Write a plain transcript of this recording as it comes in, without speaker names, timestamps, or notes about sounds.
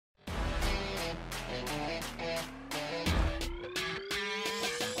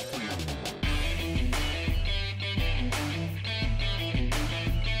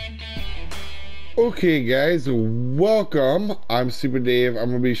Okay guys, welcome. I'm Soopa-Dave. I'm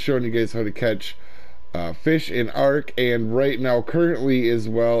going to be showing you guys how to catch fish in Ark, and right now currently, as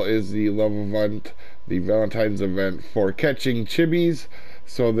well as the love event, the Valentine's event for catching Chibis,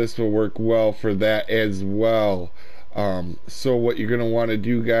 so this will work well for that as well. So what you're going to want to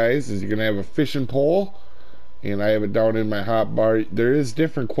do, guys, is you're going to have a fishing pole, and I have it down in my hotbar. There is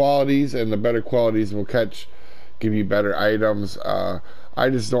different qualities, and the better qualities will give you better items. I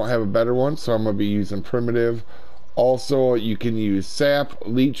just don't have a better one, so I'm going to be using primitive. Also, you can use sap,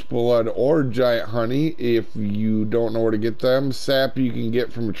 leech blood, or giant honey if you don't know where to get them. Sap you can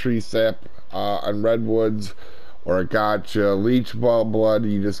get from a tree sap on redwoods or a gotcha. Leech blood,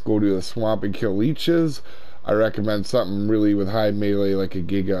 you just go to the swamp and kill leeches. I recommend something really with high melee like a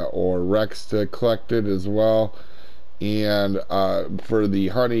Giga or Rex to collect it as well. And for the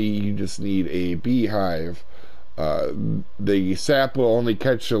honey, you just need a beehive. The sap will only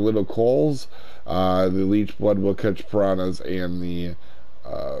catch the little coals. The leech blood will catch piranhas and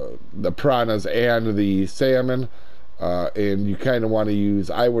the piranhas and the salmon. And you kind of want to use,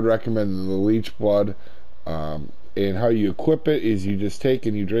 I would recommend the leech blood. And how you equip it is you just take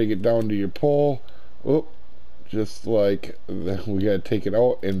and you drag it down to your pole. Oop, just like we gotta take it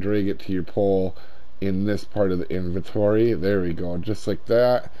out and drag it to your pole in this part of the inventory. There we go, just like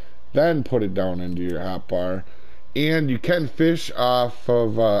that. Then put it down into your hotbar. And you can fish off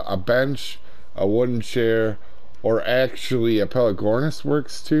of a bench, a wooden chair, or actually a Pelagornis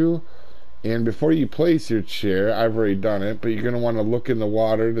works too. And before you place your chair, I've already done it, but you're going to want to look in the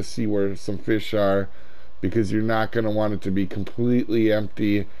water to see where some fish are, because you're not going to want it to be completely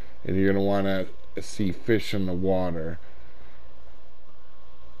empty, and you're going to want to see fish in the water.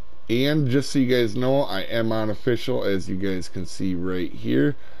 And just so you guys know, I am unofficial, as you guys can see right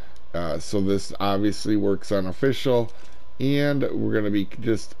here. So this obviously works on official, and we're going to be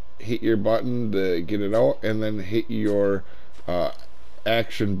just hit your button to get it out, and then hit your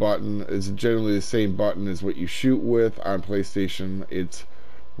action button. Is generally the same button as what you shoot with on PlayStation. It's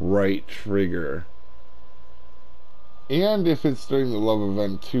right trigger. And if it's during the love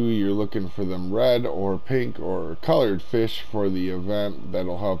event too, you're looking for them red or pink or colored fish for the event.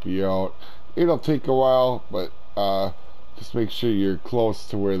 That'll help you out. It'll take a while, but just make sure you're close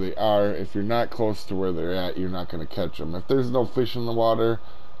to where they are. If you're not close to where they're at, you're not going to catch them. If there's no fish in the water,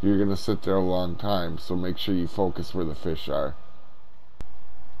 you're going to sit there a long time. So make sure you focus where the fish are.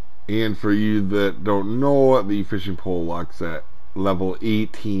 And for you that don't know, the fishing pole locks at level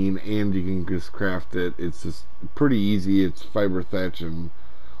 18, and you can just craft it. It's just pretty easy. It's fiber thatch and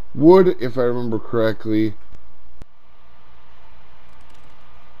wood, if I remember correctly.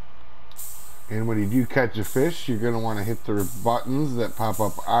 And when you do catch a fish, you're going to want to hit the buttons that pop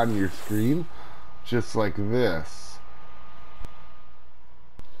up on your screen, just like this.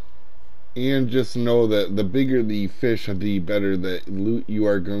 And just know that the bigger the fish, the better the loot you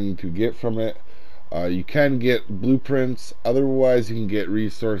are going to get from it. You can get blueprints, otherwise you can get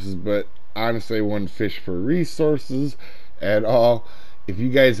resources, but honestly I wouldn't fish for resources at all. If you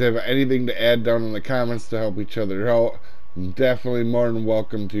guys have anything to add down in the comments to help each other out, definitely more than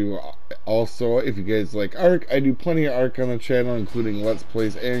welcome to. Also, if you guys like Ark, I do plenty of Ark on the channel, including Let's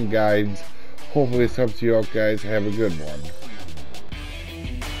Plays and guides. Hopefully this helps you out, guys. Have a good one.